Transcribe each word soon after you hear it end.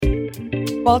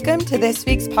Welcome to this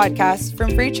week's podcast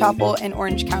from Free Chapel in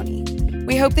Orange County.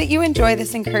 We hope that you enjoy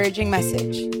this encouraging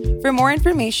message. For more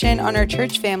information on our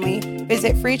church family,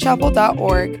 visit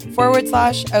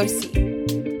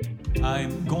freechapel.org/OC.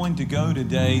 I'm going to go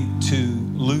today to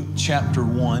Luke chapter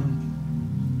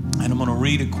 1, and I'm going to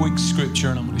read a quick scripture,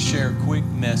 and I'm going to share a quick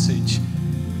message.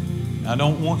 I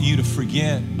don't want you to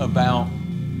forget about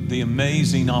the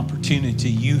amazing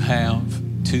opportunity you have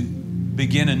to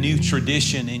begin a new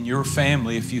tradition in your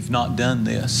family if you've not done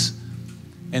this,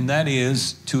 and that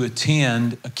is to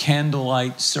attend a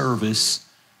candlelight service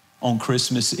on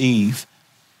Christmas Eve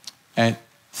at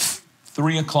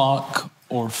 3 o'clock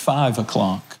or 5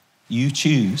 o'clock. You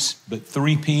choose, but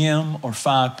 3 p.m. or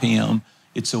 5 p.m.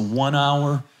 It's a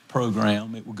 1-hour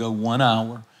program. It will go 1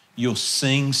 hour. You'll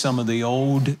sing some of the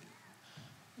old,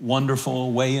 wonderful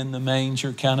Away in the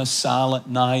Manger, kind of Silent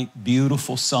Night,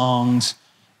 beautiful songs,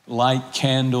 light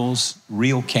candles,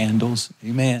 real candles,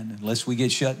 amen, unless we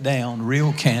get shut down,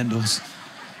 real candles.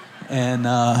 And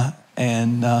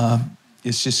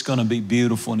it's just going to be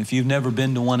beautiful. And if you've never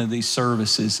been to one of these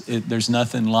services, there's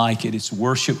nothing like it. It's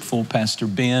worshipful. Pastor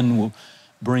Ben will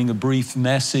bring a brief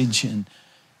message, and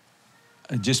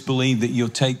I just believe that you'll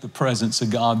take the presence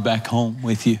of God back home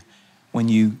with you when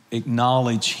you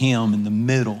acknowledge Him in the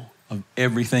middle of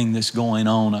everything that's going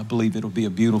on. I believe it'll be a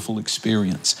beautiful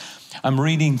experience. I'm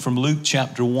reading from Luke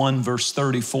chapter 1, verse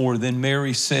 34. Then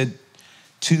Mary said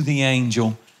to the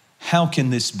angel, "How can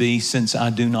this be, since I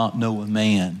do not know a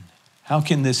man?" How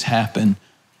can this happen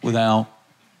without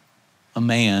a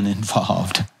man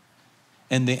involved?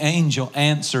 And the angel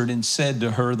answered and said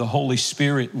to her, "The Holy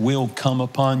Spirit will come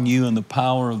upon you, and the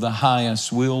power of the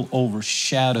highest will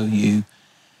overshadow you.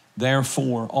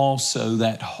 Therefore also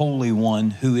that Holy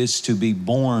One who is to be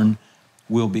born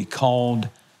will be called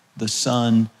the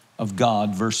Son of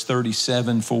God." Verse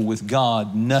 37, "For with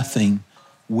God nothing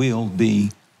will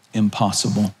be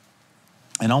impossible."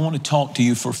 And I want to talk to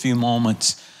you for a few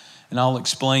moments, and I'll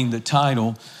explain the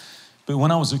title. But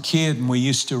when I was a kid and we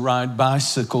used to ride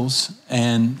bicycles,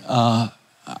 and I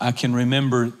can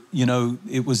remember,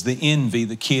 it was the envy,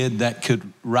 the kid that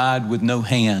could ride with no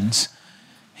hands.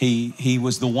 He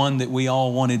was the one that we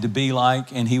all wanted to be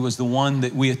like, and he was the one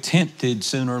that we attempted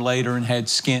sooner or later and had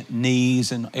skint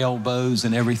knees and elbows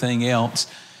and everything else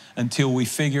until we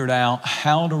figured out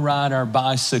how to ride our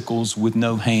bicycles with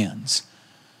no hands.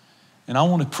 And I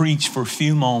want to preach for a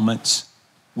few moments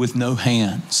with no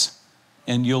hands,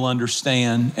 and you'll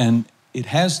understand, and it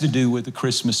has to do with the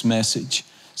Christmas message.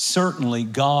 Certainly,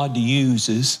 God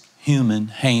uses human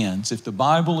hands. If the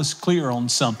Bible is clear on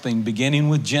something, beginning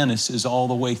with Genesis all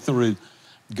the way through,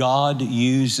 God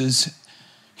uses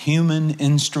human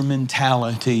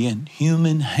instrumentality and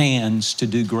human hands to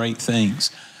do great things.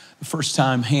 The first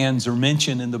time hands are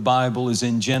mentioned in the Bible is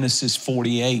in Genesis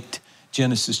 48.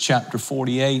 Genesis chapter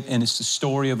 48, and it's the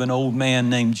story of an old man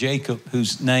named Jacob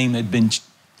whose name had been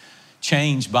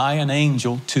changed by an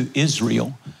angel to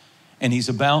Israel, and he's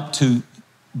about to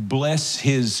bless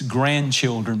his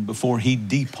grandchildren before he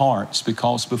departs,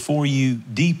 because before you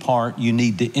depart, you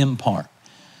need to impart.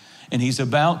 And he's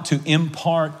about to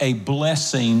impart a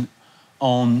blessing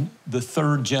on the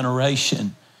third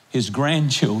generation, his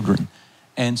grandchildren.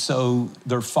 And so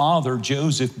their father,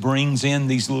 Joseph, brings in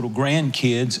these little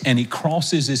grandkids, and he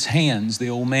crosses his hands, the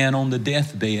old man on the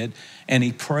deathbed, and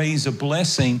he prays a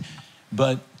blessing,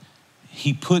 but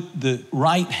he put the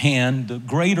right hand, the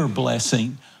greater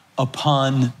blessing,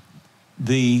 upon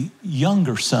the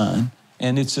younger son.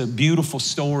 And it's a beautiful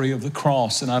story of the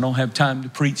cross, and I don't have time to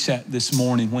preach that this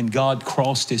morning. When God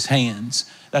crossed his hands,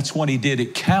 that's what he did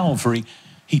at Calvary.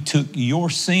 He took your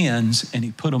sins and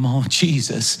he put them on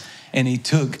Jesus, and he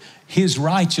took his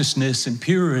righteousness and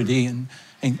purity and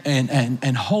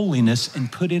holiness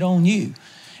and put it on you.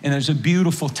 And there's a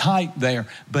beautiful type there,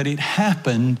 but it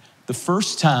happened the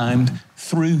first time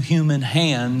through human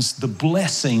hands. The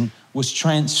blessing was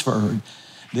transferred.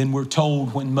 Then we're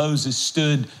told when Moses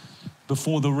stood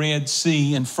before the Red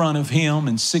Sea in front of him,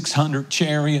 and 600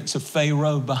 chariots of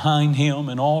Pharaoh behind him,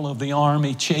 and all of the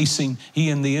army chasing he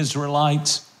and the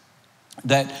Israelites,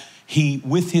 that he,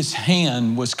 with his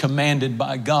hand, was commanded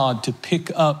by God to pick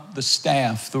up the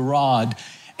staff, the rod,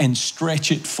 and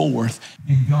stretch it forth.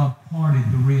 And God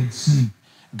parted the Red Sea.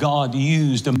 God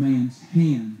used a man's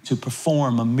hand to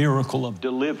perform a miracle of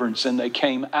deliverance, and they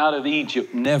came out of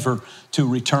Egypt never to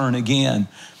return again.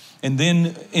 And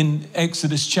then in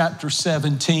Exodus chapter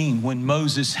 17, when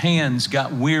Moses' hands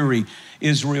got weary,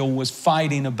 Israel was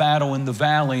fighting a battle in the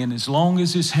valley, and as long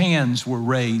as his hands were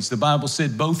raised, the Bible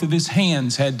said both of his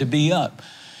hands had to be up.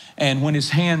 And when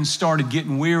his hands started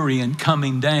getting weary and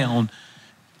coming down,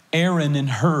 Aaron and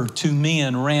Hur, 2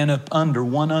 men, ran up under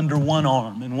one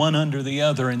arm and one under the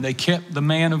other, and they kept the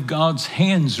man of God's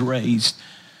hands raised.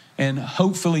 And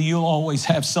hopefully you'll always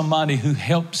have somebody who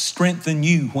helps strengthen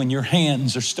you when your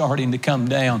hands are starting to come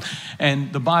down.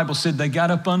 And the Bible said they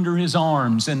got up under his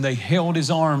arms and they held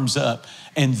his arms up,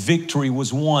 and victory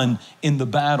was won in the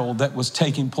battle that was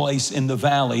taking place in the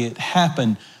valley. It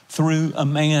happened through a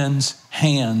man's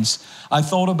hands. I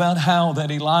thought about how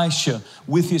that Elisha,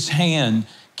 with his hand,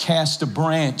 cast a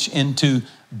branch into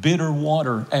bitter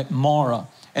water at Marah.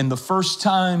 And the first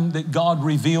time that God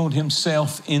revealed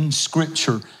himself in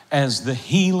Scripture as the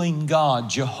healing God,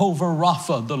 Jehovah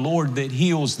Rapha, the Lord that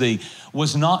heals thee,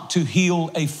 was not to heal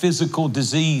a physical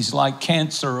disease like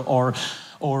cancer or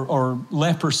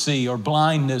leprosy or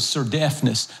blindness or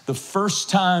deafness. The first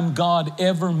time God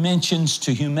ever mentions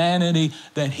to humanity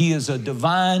that he is a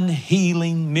divine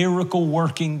healing, miracle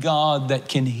working God that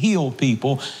can heal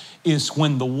people is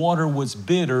when the water was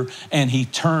bitter and he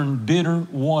turned bitter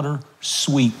water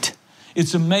sweet.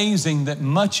 It's amazing that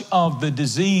much of the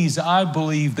disease I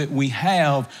believe that we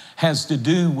have has to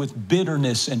do with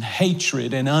bitterness and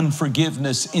hatred and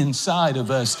unforgiveness inside of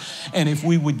us. And if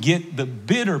we would get the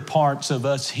bitter parts of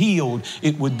us healed,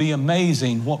 it would be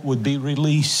amazing what would be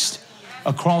released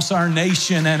across our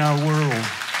nation and our world.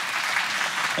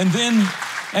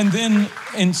 And then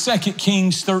in 2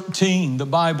 Kings 13, the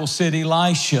Bible said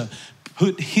Elisha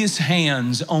put his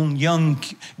hands on young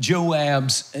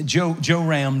Joram's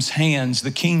hands,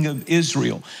 the king of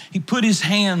Israel. He put his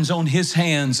hands on his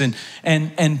hands,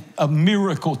 and a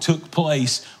miracle took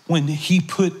place when he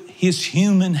put his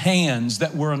human hands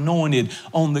that were anointed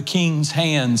on the king's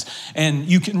hands. And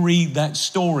you can read that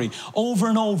story over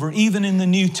and over. Even in the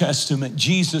New Testament,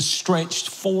 Jesus stretched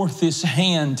forth his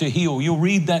hand to heal. You'll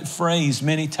read that phrase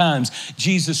many times.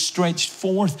 Jesus stretched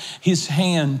forth his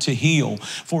hand to heal.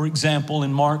 For example,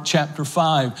 in Mark chapter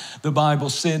 5, the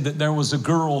Bible said that there was a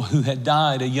girl who had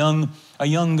died, a young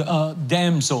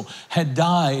damsel had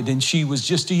died, and she was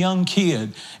just a young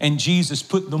kid. And Jesus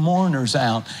put the mourners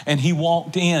out, and he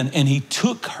walked in and he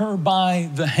took her by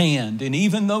the hand. And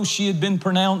even though she had been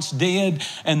pronounced dead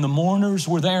and the mourners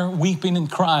were there weeping and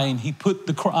crying, he put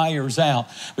the criers out,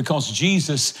 because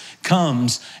Jesus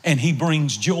comes and he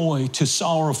brings joy to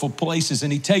sorrowful places.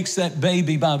 And he takes that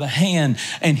baby by the hand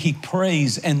and he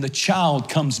prays, and the child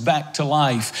comes back to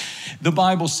life. The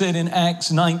Bible said in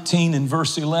Acts 19 and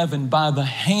verse 11, by the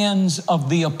hands of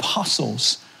the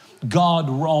apostles, God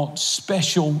wrought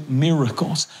special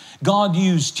miracles. God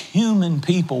used human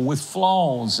people with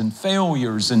flaws and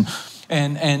failures and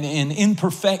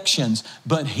imperfections,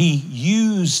 but he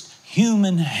used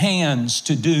human hands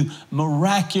to do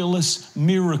miraculous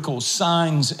miracles,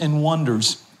 signs and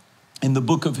wonders. In the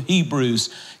book of Hebrews,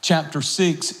 chapter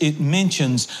 6, it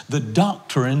mentions the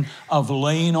doctrine of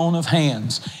laying on of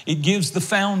hands. It gives the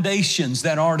foundations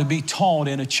that are to be taught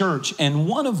in a church, and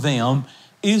one of them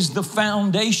is the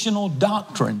foundational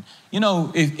doctrine. You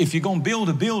know, if you're going to build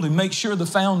a building, make sure the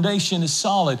foundation is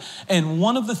solid. And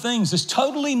one of the things that's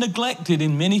totally neglected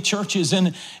in many churches,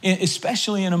 and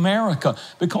especially in America,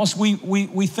 because we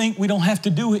think we don't have to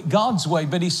do it God's way.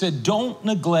 But he said, don't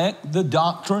neglect the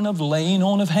doctrine of laying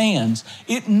on of hands.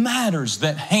 It matters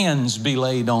that hands be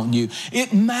laid on you.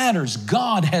 It matters.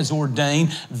 God has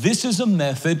ordained this is a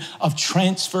method of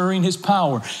transferring his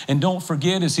power. And don't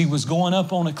forget, as he was going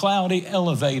up on a cloudy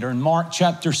elevator in Mark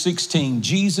chapter 16,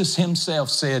 Jesus himself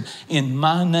said, in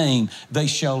my name they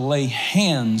shall lay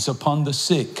hands upon the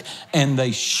sick and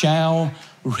they shall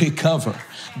recover.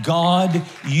 God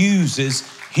uses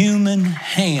human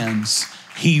hands.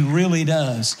 He really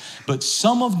does. But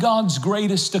some of God's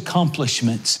greatest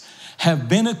accomplishments have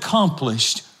been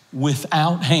accomplished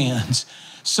without hands.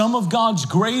 Some of God's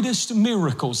greatest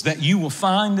miracles that you will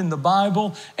find in the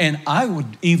Bible, and I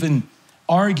would even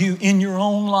argue in your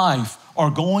own life,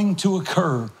 are going to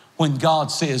occur when God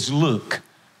says, look,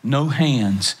 no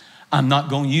hands. I'm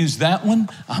not going to use that one.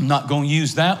 I'm not going to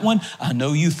use that one. I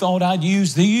know you thought I'd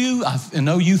use you. I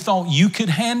know you thought you could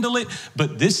handle it,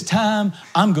 but this time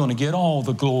I'm going to get all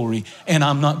the glory, and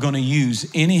I'm not going to use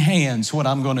any hands. What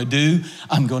I'm going to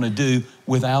do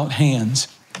without hands.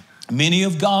 Many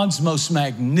of God's most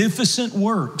magnificent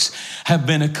works have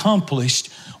been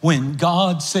accomplished when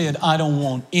God said, I don't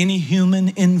want any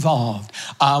human involved.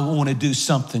 I want to do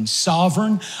something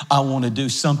sovereign. I want to do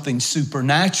something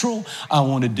supernatural. I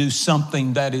want to do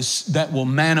something that will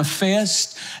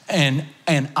manifest, and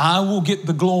I will get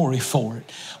the glory for it.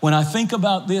 When I think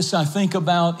about this, I think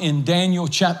about in Daniel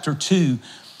chapter 2,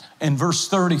 and verse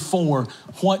 34,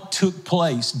 what took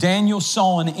place. Daniel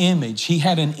saw an image. He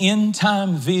had an end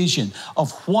time vision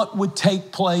of what would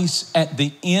take place at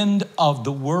the end of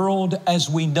the world as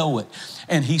we know it.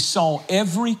 And he saw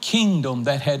every kingdom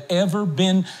that had ever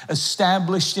been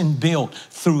established and built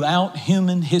throughout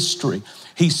human history.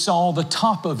 He saw the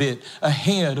top of it, a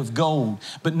head of gold.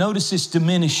 But notice it's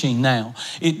diminishing now.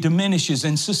 It diminishes,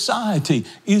 and society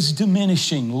is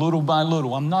diminishing little by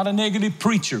little. I'm not a negative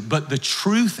preacher, but the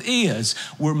truth is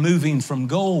we're moving from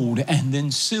gold and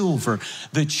then silver.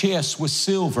 The chest was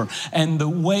silver, and the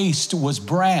waist was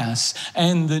brass,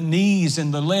 and the knees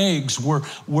and the legs were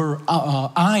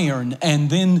iron, and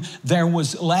then there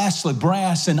was lastly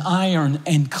brass and iron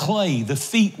and clay. The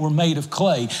feet were made of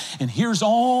clay. And here's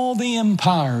all the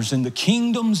empires and the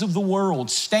kingdoms of the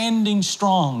world standing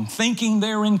strong, thinking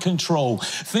they're in control,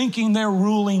 thinking they're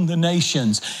ruling the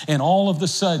nations. And all of a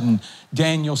sudden,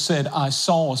 Daniel said, I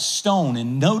saw a stone.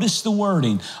 And notice the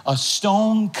wording, a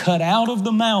stone cut out of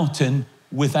the mountain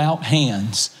without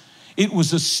hands. It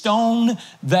was a stone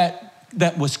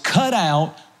that was cut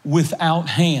out without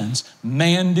hands.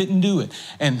 Man didn't do it.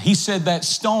 And he said that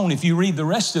stone, if you read the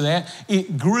rest of that,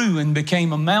 it grew and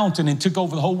became a mountain and took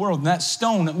over the whole world. And that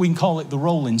stone, we can call it the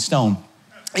Rolling Stone.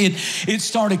 It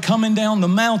started coming down the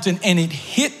mountain, and it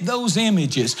hit those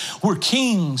images where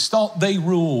kings thought they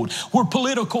ruled, where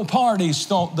political parties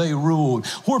thought they ruled,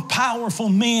 where powerful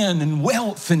men and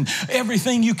wealth and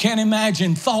everything you can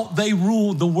imagine thought they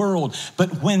ruled the world.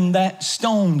 But when that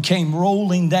stone came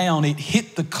rolling down, it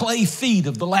hit the clay feet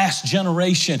of the last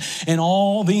generation, and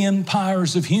all the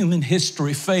empires of human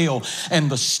history fell, and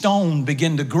the stone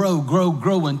began to grow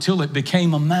until it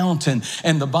became a mountain.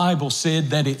 And the Bible said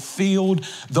that it filled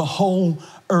the whole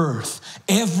earth.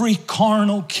 Every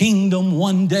carnal kingdom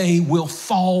one day will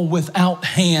fall without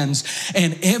hands,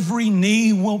 and every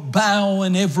knee will bow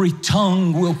and every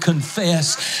tongue will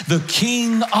confess the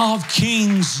King of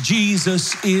Kings,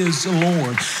 Jesus is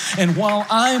Lord. And while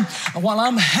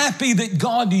I'm happy that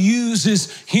God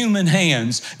uses human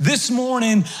hands, this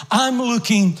morning I'm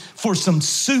looking for some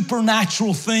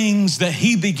supernatural things that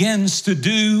He begins to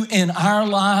do in our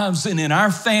lives and in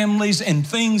our families, and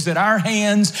things that our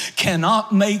hands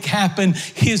cannot make happen,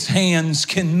 His hands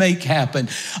can make happen.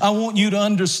 I want you to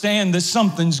understand that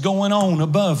something's going on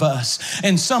above us,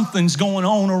 and something's going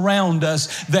on around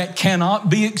us that cannot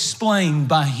be explained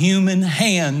by human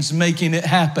hands making it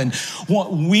happen.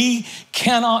 What we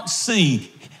cannot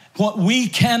see, what we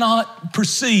cannot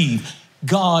perceive,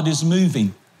 God is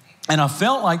moving. And I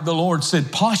felt like the Lord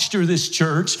said, posture this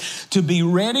church to be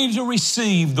ready to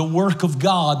receive the work of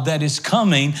God that is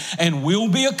coming and will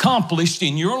be accomplished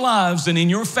in your lives and in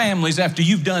your families after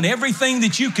you've done everything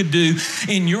that you could do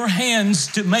in your hands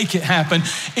to make it happen.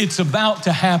 It's about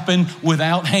to happen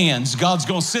without hands. God's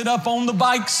going to sit up on the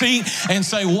bike seat and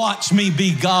say, watch me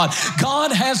be God.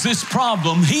 God has this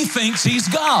problem. He thinks He's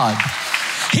God.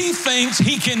 He thinks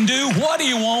He can do what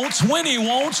He wants, when He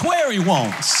wants, where He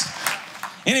wants.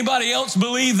 Anybody else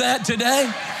believe that today?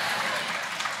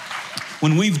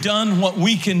 When we've done what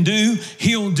we can do,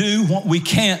 He'll do what we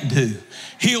can't do.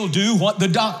 He'll do what the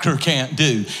doctor can't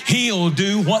do. He'll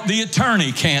do what the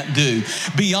attorney can't do.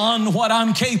 Beyond what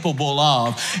I'm capable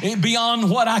of, beyond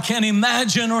what I can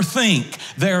imagine or think,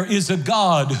 there is a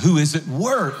God who is at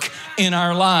work in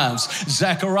our lives.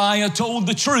 Zechariah told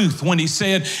the truth when he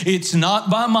said, it's not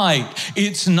by might,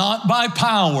 it's not by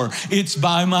power, it's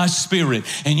by my Spirit.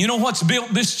 And you know what's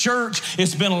built this church?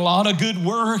 It's been a lot of good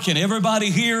work, and everybody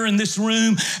here in this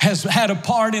room has had a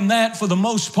part in that for the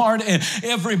most part, and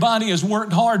everybody has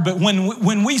worked hard. But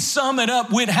when we sum it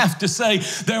up, we'd have to say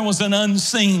there was an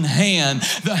unseen hand.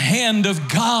 The hand of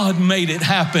God made it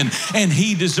happen, and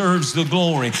He deserves the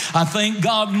glory. I thank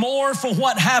God more for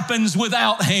what happens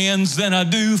without hands than I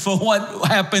do for what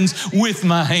happens with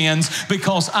my hands,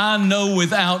 because I know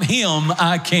without Him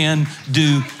I can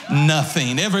do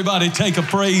nothing. Everybody take a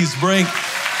praise break.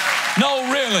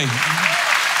 No, really.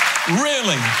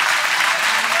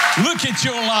 Look at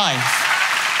your life.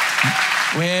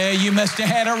 Well, you must have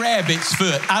had a rabbit's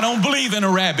foot. I don't believe in a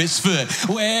rabbit's foot.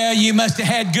 Well, you must have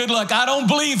had good luck. I don't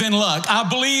believe in luck. I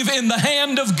believe in the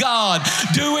hand of God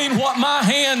doing what my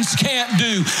hands can't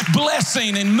do,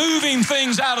 blessing and moving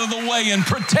things out of the way and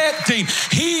protecting.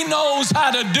 He knows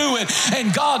how to do it.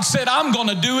 And God said, I'm going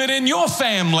to do it in your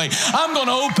family. I'm going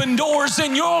to open doors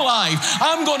in your life.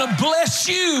 I'm going to bless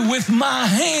you with my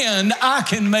hand. I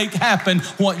can make happen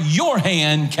what your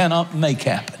hand cannot make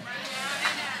happen.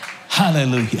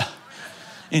 Hallelujah.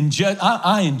 And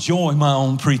I enjoy my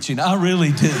own preaching. I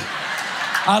really do.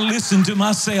 I listen to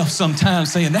myself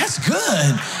sometimes saying, that's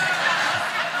good.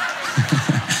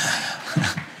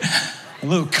 A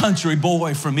little country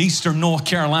boy from eastern North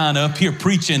Carolina up here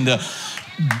preaching to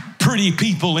pretty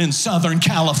people in Southern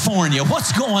California.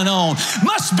 What's going on?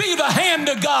 Must be the hand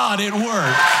of God at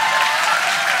work.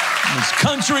 As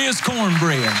country as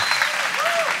cornbread.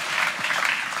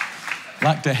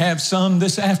 Like to have some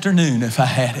this afternoon if I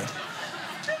had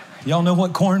it. Y'all know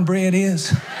what cornbread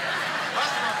is?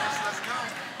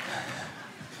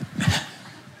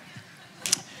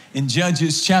 In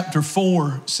Judges chapter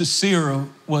 4, Sisera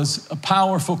was a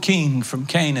powerful king from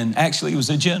Canaan. Actually, he was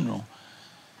a general.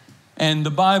 And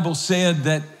the Bible said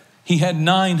that he had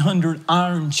 900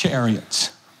 iron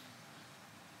chariots.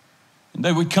 And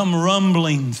they would come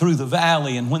rumbling through the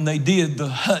valley. And when they did, the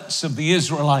huts of the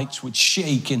Israelites would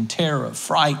shake in terror,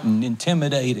 frightened,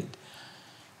 intimidated.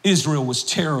 Israel was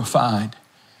terrified.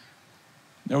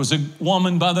 There was a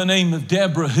woman by the name of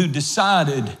Deborah who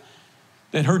decided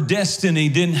that her destiny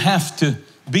didn't have to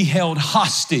be held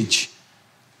hostage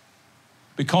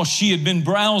because she had been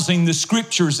browsing the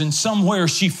scriptures and somewhere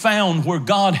she found where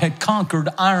God had conquered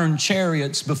iron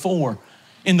chariots before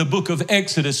in the book of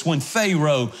Exodus when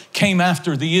Pharaoh came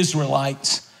after the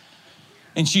Israelites.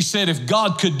 And she said, if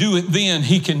God could do it then,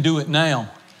 he can do it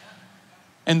now.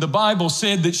 And the Bible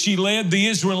said that she led the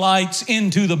Israelites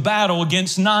into the battle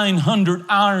against 900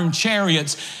 iron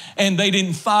chariots. And they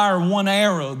didn't fire one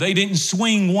arrow. They didn't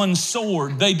swing one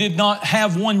sword. They did not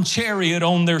have one chariot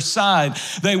on their side.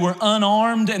 They were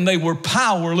unarmed and they were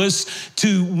powerless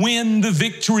to win the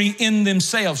victory in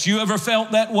themselves. You ever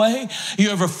felt that way?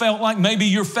 You ever felt like maybe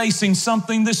you're facing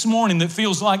something this morning that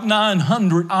feels like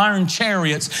 900 iron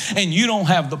chariots and you don't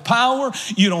have the power,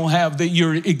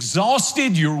 you're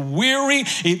exhausted, you're weary,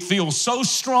 it feels so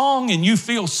strong and you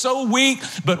feel so weak,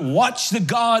 but watch the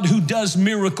God who does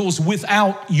miracles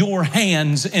without your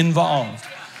hands involved.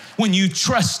 When you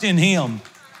trust in him.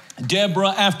 Deborah,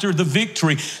 after the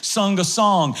victory, sung a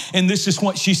song, and this is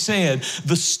what she said: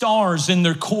 the stars in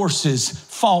their courses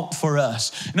fought for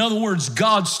us. In other words,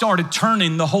 God started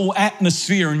turning the whole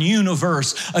atmosphere and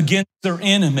universe against their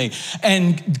enemy.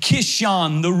 And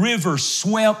Kishon, the river,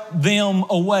 swept them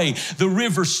away. The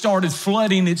river started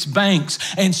flooding its banks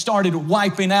and started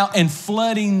wiping out and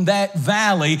flooding that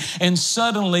valley. And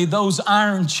suddenly those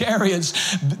iron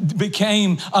chariots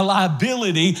became a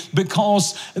liability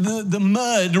because the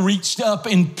mud reached up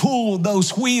and pulled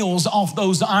those wheels off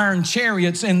those iron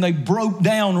chariots and they broke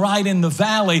down right in the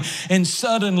valley. And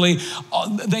suddenly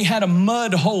they had a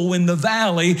mud hole in the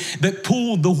valley that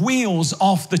pulled the wheels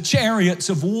off the chariots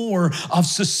of war of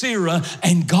Sisera,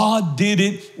 and God did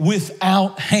it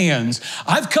without hands.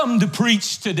 I've come to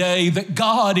preach today that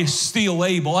God is still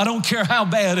able. I don't care how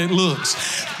bad it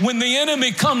looks. When the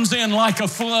enemy comes in like a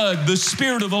flood, the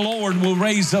Spirit of the Lord will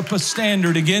raise up a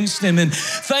standard against him. And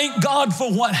thank God for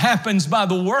what happens by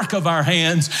the work of our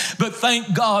hands, but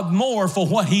thank God more for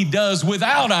what he does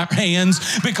without our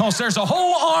hands, because there's a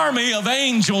whole army of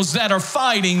angels that are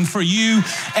fighting for you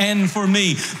and for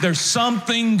me. There's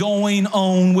something going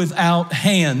on without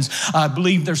hands. I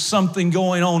believe there's something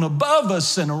going on above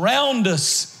us and around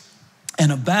us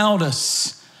and about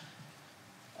us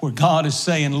where God is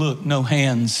saying, look, no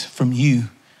hands from you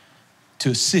to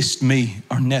assist me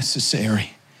are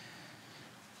necessary.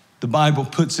 The Bible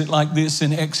puts it like this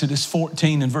in Exodus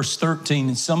 14 and verse 13,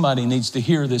 and somebody needs to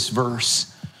hear this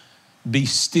verse. Be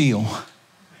still.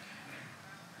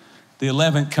 The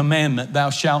 11th commandment, thou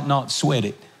shalt not sweat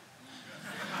it.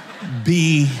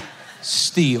 Be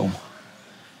still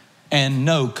and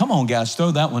know. Come on, guys, throw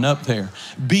that one up there.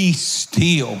 Be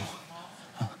still.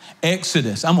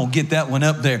 Exodus, I'm going to get that one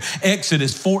up there.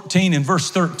 Exodus 14 and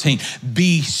verse 13.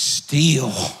 Be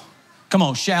still. Come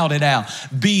on, shout it out.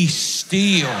 Be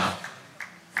still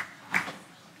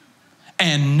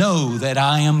and know that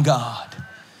I am God.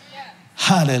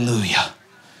 Hallelujah.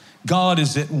 God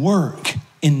is at work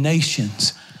in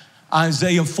nations.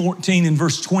 Isaiah 14 and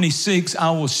verse 26,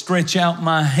 I will stretch out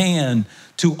my hand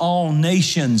to all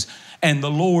nations, and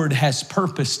the Lord has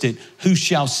purposed it. Who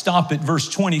shall stop it? Verse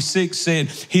 26 said,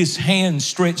 his hand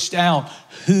stretched out.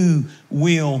 Who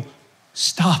will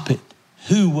stop it?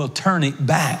 Who will turn it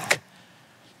back?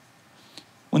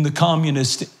 When the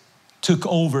communists took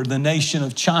over the nation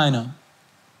of China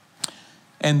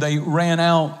and they ran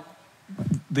out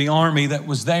the army that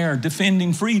was there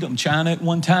defending freedom. China at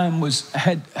one time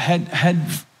had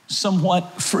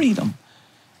somewhat freedom.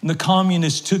 And the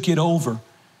communists took it over.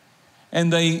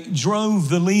 And they drove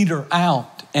the leader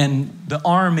out, and the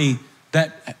army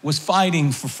that was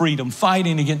fighting for freedom,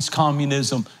 fighting against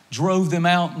communism, drove them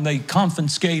out, and they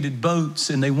confiscated boats,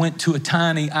 and they went to a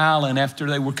tiny island after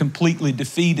they were completely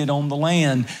defeated on the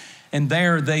land. And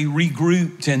there they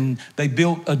regrouped and they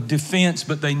built a defense,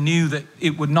 but they knew that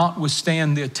it would not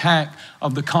withstand the attack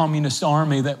of the communist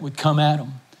army that would come at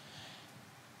them.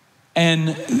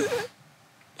 And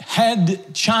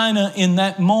had China in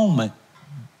that moment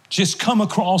just come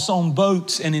across on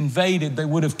boats and invaded, they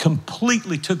would have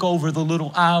completely took over the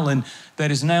little island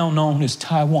that is now known as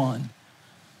Taiwan.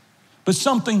 But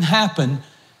something happened.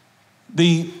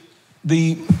 The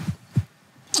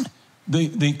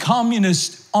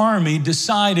communist army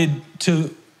decided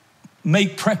to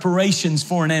make preparations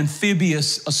for an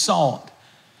amphibious assault.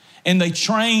 And they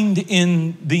trained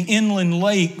in the inland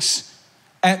lakes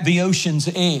at the ocean's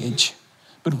edge.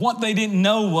 But what they didn't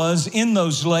know was in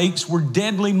those lakes were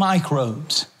deadly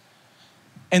microbes.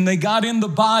 And they got in the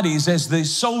bodies as the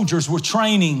soldiers were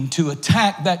training to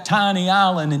attack that tiny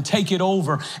island and take it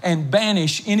over and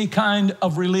banish any kind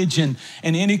of religion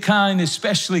and any kind,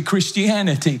 especially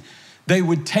Christianity. They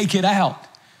would take it out.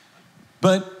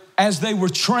 But as they were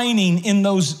training in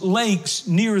those lakes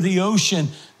near the ocean,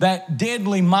 that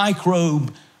deadly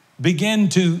microbe began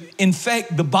to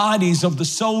infect the bodies of the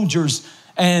soldiers,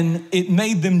 and it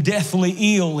made them deathly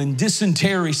ill, and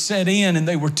dysentery set in, and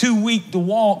they were too weak to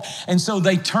walk. And so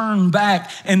they turned back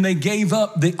and they gave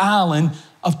up the island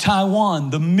of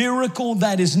Taiwan. The miracle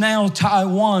that is now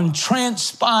Taiwan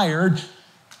transpired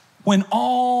when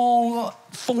all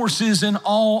forces and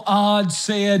all odds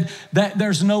said that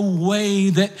there's no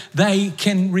way that they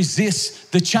can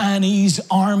resist the Chinese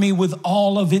army with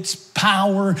all of its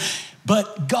power.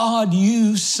 But God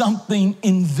used something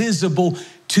invisible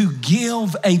to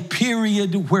give a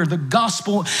period where the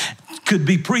gospel could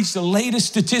be preached. The latest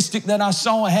statistic that I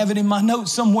saw, I have it in my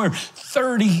notes somewhere,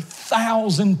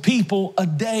 30,000 people a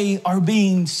day are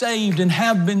being saved and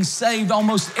have been saved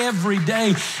almost every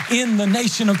day in the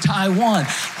nation of Taiwan.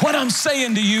 What I'm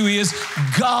saying to you is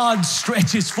God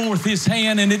stretches forth his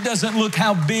hand, and it doesn't look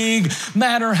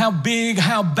matter how big,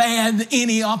 how bad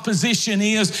any opposition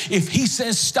is. If he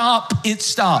says stop, it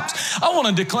stops. I want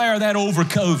to declare that over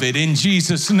COVID in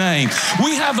Jesus' name.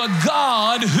 We have a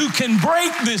God who can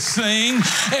break this thing,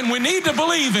 and we need to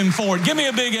believe him for it. Give me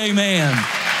a big amen.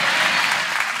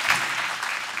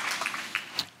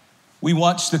 We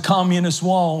watched the communist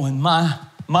wall in my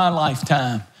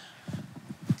lifetime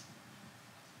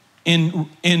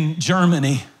in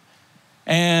Germany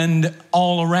and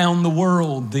all around the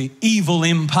world, the evil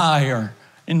empire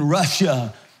in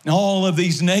Russia. And all of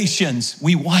these nations,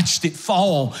 we watched it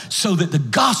fall so that the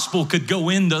gospel could go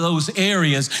into those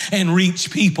areas and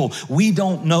reach people. We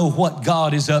don't know what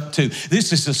God is up to.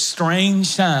 This is a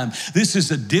strange time. This is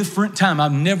a different time.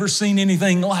 I've never seen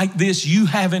anything like this. You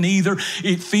haven't either.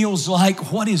 It feels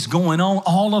like, what is going on?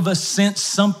 All of us sense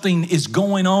something is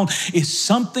going on. Is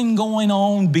something going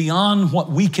on beyond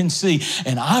what we can see?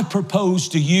 And I propose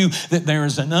to you that there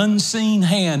is an unseen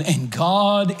hand, and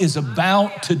God is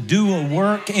about to do a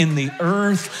work in the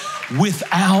earth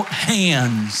without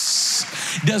hands.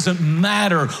 It doesn't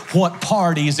matter what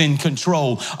party is in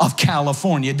control of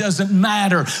California. It doesn't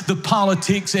matter the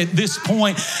politics at this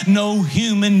point. No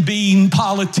human being,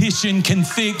 politician can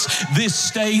fix this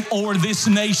state or this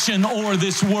nation or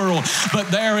this world. But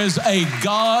there is a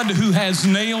God who has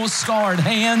nail-scarred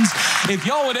hands. If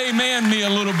y'all would amen me a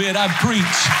little bit, I'd preach.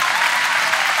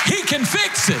 He can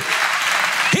fix it.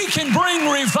 He can bring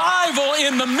revival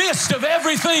in the midst of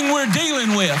everything we're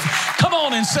dealing with. Come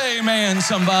on and say amen,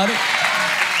 somebody.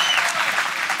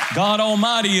 God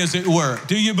Almighty is at work.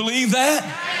 Do you believe that?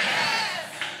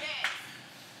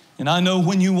 And I know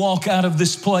when you walk out of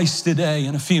this place today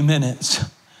in a few minutes,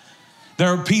 there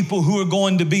are people who are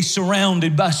going to be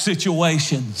surrounded by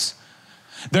situations.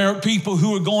 There are people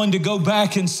who are going to go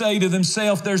back and say to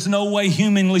themselves, there's no way,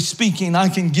 humanly speaking, I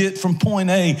can get from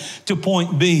point A to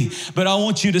point B. But I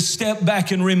want you to step back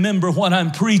and remember what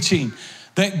I'm preaching,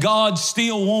 that God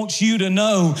still wants you to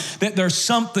know that there's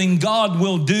something God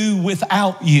will do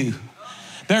without you.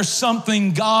 There's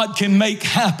something God can make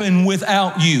happen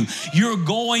without you. You're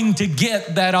going to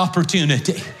get that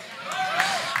opportunity.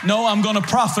 No, I'm going to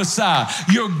prophesy.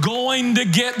 You're going to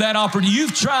get that opportunity.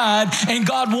 You've tried, and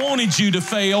God wanted you to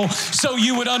fail so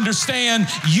you would understand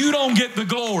you don't get the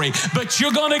glory. But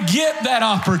you're going to get that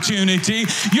opportunity.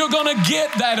 You're going to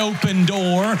get that open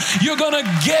door. You're going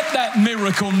to get that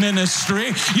miracle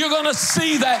ministry. You're going to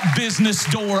see that business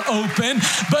door open,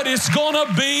 but it's going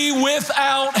to be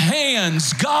without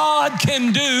hands. God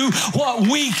can do what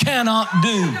we cannot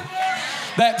do.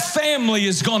 That family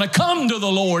is going to come to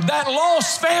the Lord. That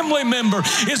lost family member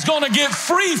is going to get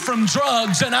free from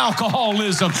drugs and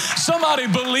alcoholism. Somebody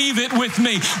believe it with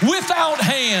me. Without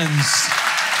hands,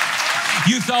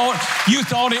 You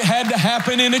thought it had to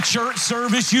happen in a church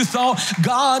service. You thought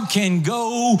God can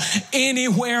go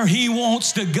anywhere He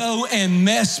wants to go and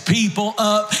mess people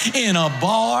up, in a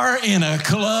bar, in a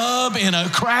club, in a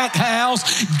crack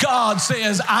house. God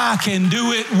says, I can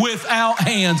do it without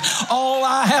hands. All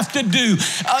I have to do,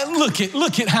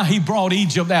 look at how He brought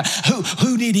Egypt out.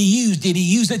 Who did He use? Did He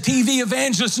use a TV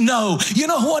evangelist? No. You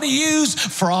know what He used?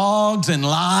 Frogs and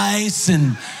lice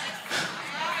and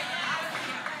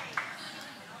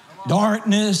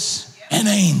darkness and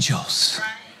angels.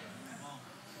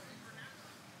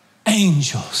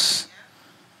 Angels.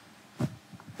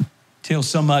 Tell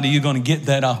somebody you're going to get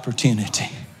that opportunity.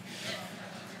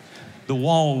 The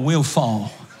wall will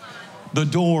fall. The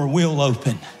door will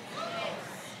open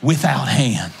without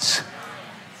hands.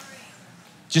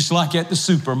 Just like at the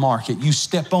supermarket, you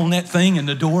step on that thing and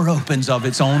the door opens of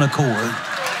its own accord.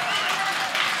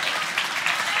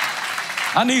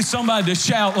 I need somebody to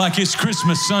shout like it's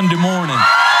Christmas Sunday morning. I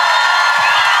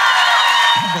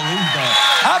believe that.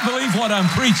 I believe what I'm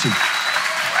preaching.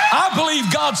 I believe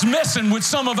God's messing with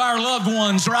some of our loved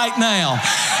ones right now.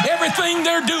 Everything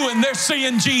they're doing, they're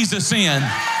seeing Jesus in.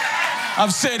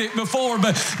 I've said it before,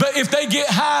 but if they get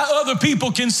high, other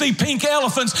people can see pink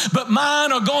elephants, but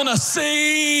mine are going to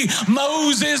see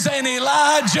Moses and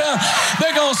Elijah.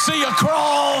 They're going to see a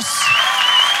cross.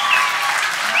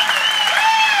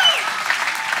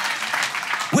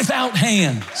 Without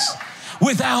hands.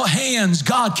 Without hands,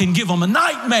 God can give them a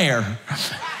nightmare,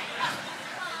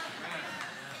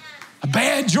 a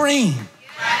bad dream.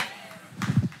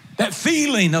 That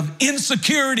feeling of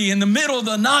insecurity in the middle of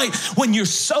the night when you're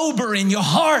sober and your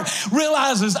heart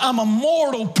realizes I'm a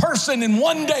mortal person and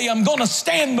one day I'm going to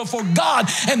stand before God,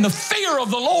 and the fear of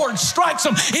the Lord strikes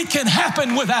them. It can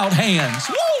happen without hands.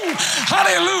 Woo!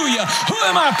 Hallelujah. Who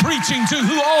am I preaching to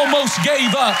who almost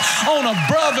gave up on a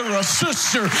brother or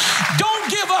sister? Don't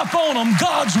give up on them.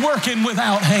 God's working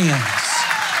without hands.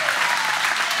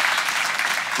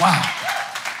 Wow.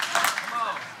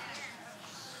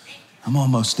 I'm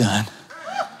almost done.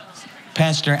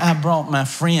 Pastor, I brought my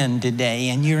friend today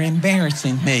and you're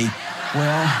embarrassing me.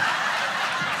 Well,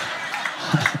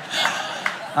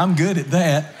 I'm good at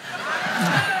that.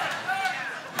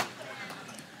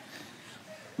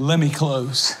 Let me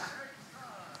close.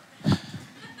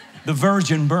 The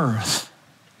virgin birth.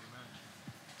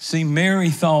 See, Mary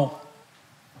thought,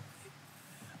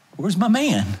 where's my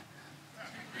man?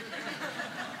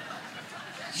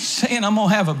 She's saying I'm going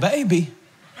to have a baby.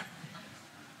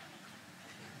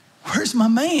 Where's my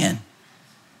man?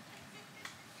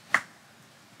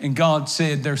 And God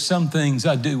said, there's some things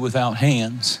I do without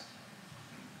hands.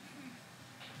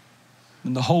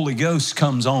 When the Holy Ghost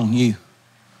comes on you,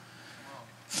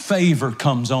 favor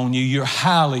comes on you. You're a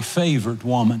highly favored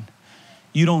woman.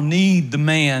 You don't need the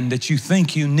man that you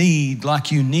think you need like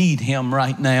you need him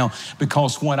right now,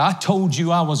 because what I told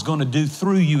you I was going to do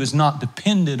through you is not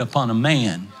dependent upon a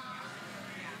man.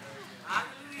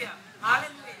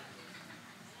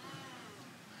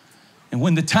 And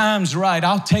when the time's right,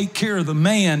 I'll take care of the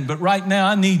man, but right now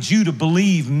I need you to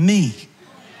believe me.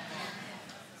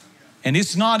 And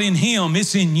it's not in him,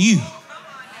 it's in you.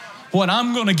 What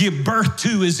I'm going to give birth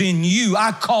to is in you.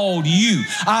 I called you.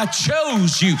 I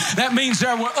chose you. That means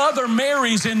there were other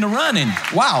Marys in the running.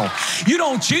 Wow. You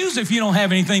don't choose if you don't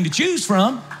have anything to choose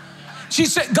from.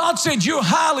 God said you're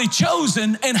highly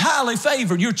chosen and highly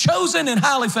favored. You're chosen and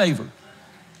highly favored.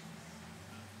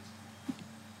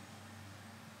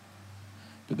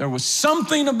 But there was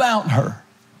something about her.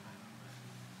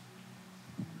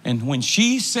 And when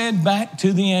she said back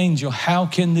to the angel, how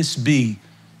can this be,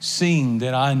 seeing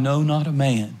that I know not a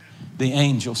man? The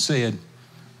angel said,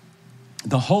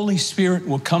 the Holy Spirit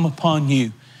will come upon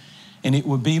you, and it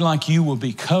will be like you will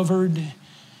be covered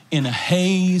in a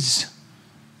haze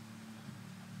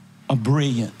of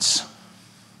brilliance.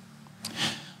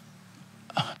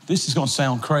 This is going to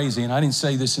sound crazy, and I didn't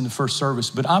say this in the first service,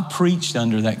 but I preached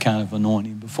under that kind of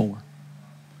anointing before.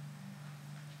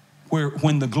 Where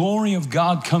when the glory of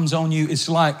God comes on you, it's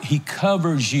like he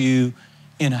covers you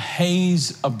in a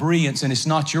haze of brilliance, and it's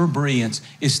not your brilliance,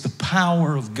 it's the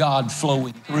power of God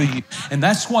flowing through you. And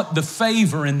that's what the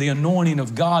favor and the anointing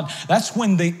of God, that's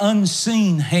when the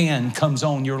unseen hand comes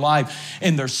on your life,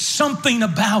 and there's something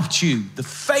about you, the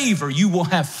favor, you will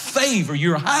have favor.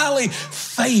 You're highly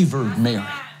favored, Mary.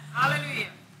 Hallelujah.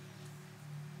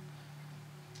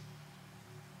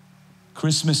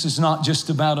 Christmas is not just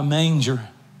about a manger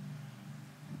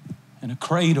and a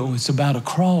cradle, it's about a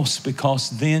cross, because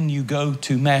then you go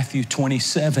to Matthew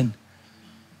 27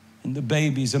 and the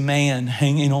baby's a man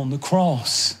hanging on the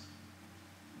cross,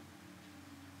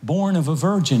 born of a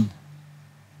virgin.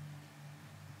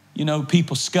 You know,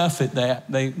 people scoff at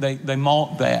that. They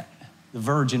mock that. The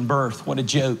virgin birth, what a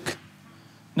joke.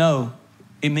 No,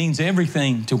 it means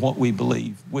everything to what we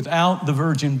believe. Without the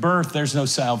virgin birth, there's no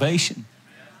salvation.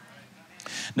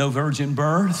 No virgin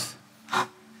birth,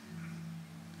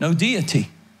 no deity.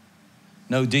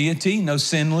 No deity, no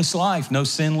sinless life. No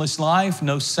sinless life,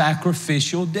 no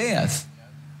sacrificial death.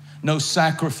 No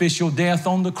sacrificial death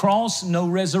on the cross, no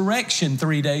resurrection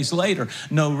 3 days later.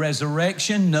 No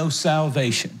resurrection, no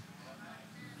salvation.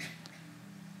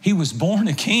 He was born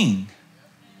a king.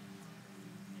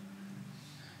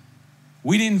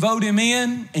 We didn't vote him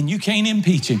in, and you can't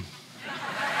impeach him.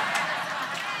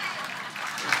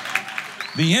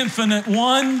 The infinite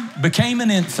one became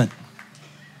an infant.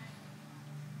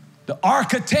 The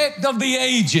architect of the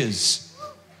ages,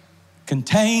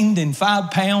 contained in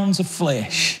 5 pounds of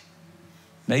flesh,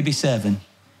 maybe 7.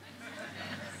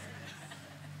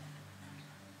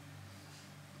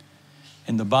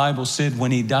 And the Bible said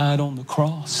when he died on the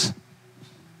cross,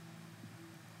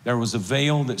 there was a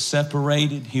veil that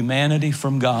separated humanity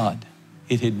from God.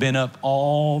 It had been up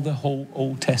all the whole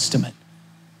Old Testament.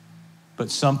 But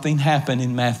something happened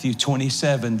in Matthew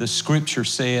 27. The scripture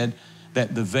said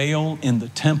that the veil in the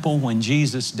temple when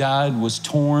Jesus died was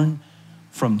torn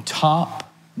from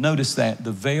top. Notice that.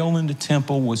 The veil in the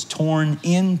temple was torn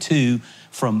into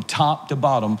from top to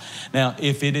bottom. Now,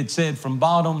 if it had said from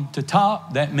bottom to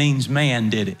top, that means man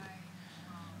did it.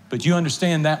 But you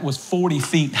understand that was 40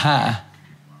 feet high,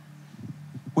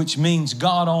 which means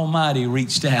God Almighty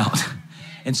reached out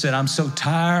and said, I'm so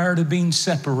tired of being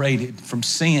separated from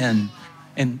sin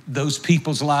and those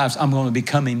people's lives. I'm going to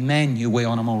become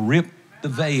Emmanuel, and I'm going to rip the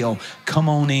veil. Come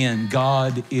on in.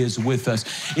 God is with us.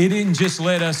 It didn't just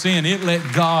let us in, it let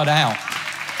God out.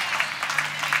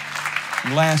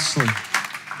 Lastly,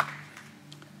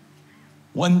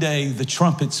 one day the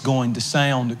trumpet's going to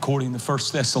sound according to 1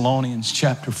 Thessalonians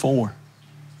chapter 4.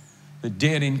 The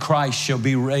dead in Christ shall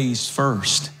be raised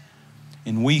first,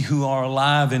 and we who are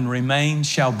alive and remain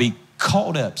shall be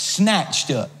caught up, snatched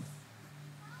up,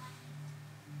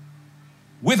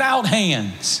 without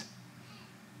hands.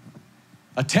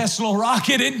 A Tesla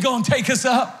rocket isn't going to take us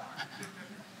up.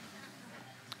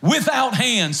 Without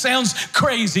hands. Sounds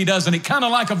crazy, doesn't it? Kind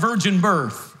of like a virgin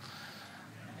birth.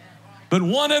 But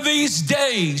one of these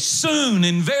days, soon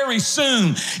and very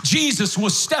soon, Jesus will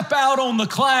step out on the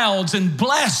clouds and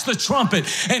blast the trumpet.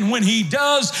 And when he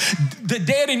does, the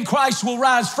dead in Christ will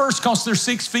rise first because they're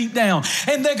 6 feet down.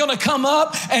 And they're going to come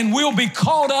up and we'll be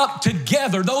caught up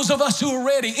together. Those of us who are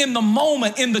ready in the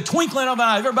moment, in the twinkling of an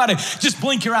eye. Everybody, just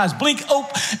blink your eyes. Blink,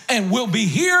 and we'll be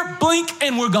here, blink,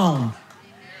 and we're gone.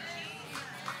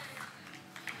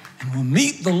 And we'll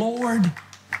meet the Lord.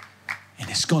 And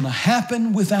it's going to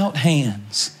happen without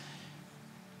hands.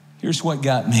 Here's what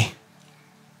got me.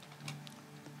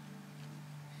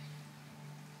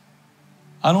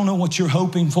 I don't know what you're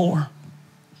hoping for.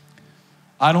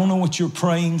 I don't know what you're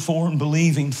praying for and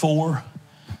believing for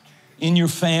in your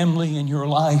family, in your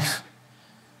life.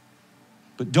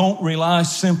 But don't rely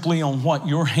simply on what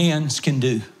your hands can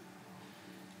do.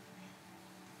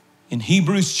 In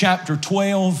Hebrews chapter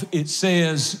 12, it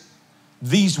says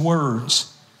these words,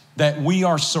 that we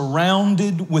are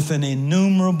surrounded with an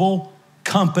innumerable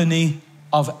company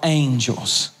of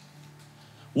angels.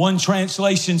 One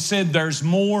translation said there's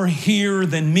more here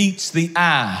than meets the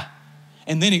eye.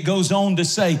 And then it goes on to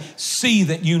say, see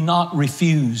that you not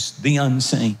refuse the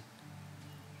unseen.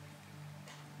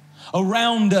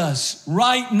 Around us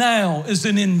right now is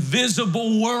an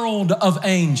invisible world of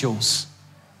angels.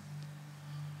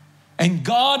 And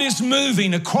God is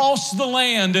moving across the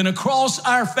land and across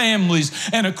our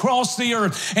families and across the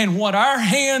earth. And what our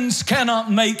hands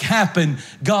cannot make happen,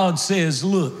 God says,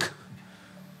 look,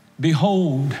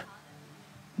 behold,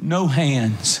 no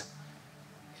hands.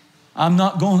 I'm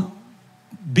not going to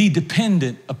be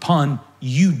dependent upon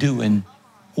you doing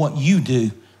what you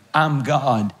do. I'm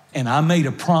God, and I made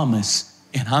a promise,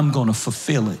 and I'm going to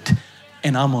fulfill it,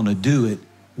 and I'm going to do it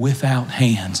without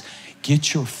hands.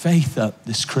 Get your faith up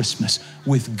this Christmas.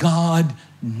 With God,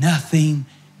 nothing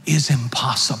is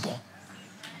impossible.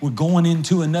 We're going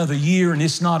into another year, and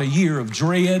it's not a year of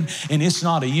dread, and it's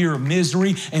not a year of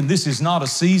misery, and this is not a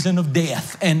season of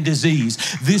death and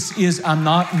disease. This is, I'm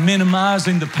not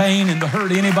minimizing the pain and the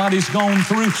hurt anybody's gone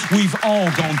through. We've all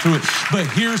gone through it. But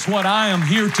here's what I am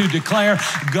here to declare.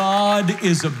 God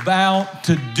is about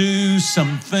to do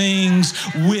some things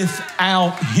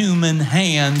without human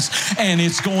hands, and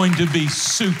it's going to be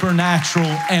supernatural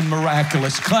and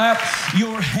miraculous. Clap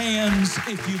your hands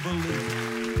if you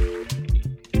believe.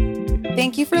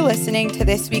 Thank you for listening to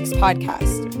this week's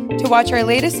podcast. To watch our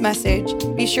latest message,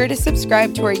 be sure to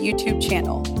subscribe to our YouTube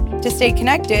channel. To stay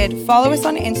connected, follow us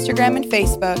on Instagram and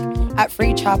Facebook at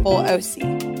Free Chapel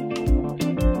OC.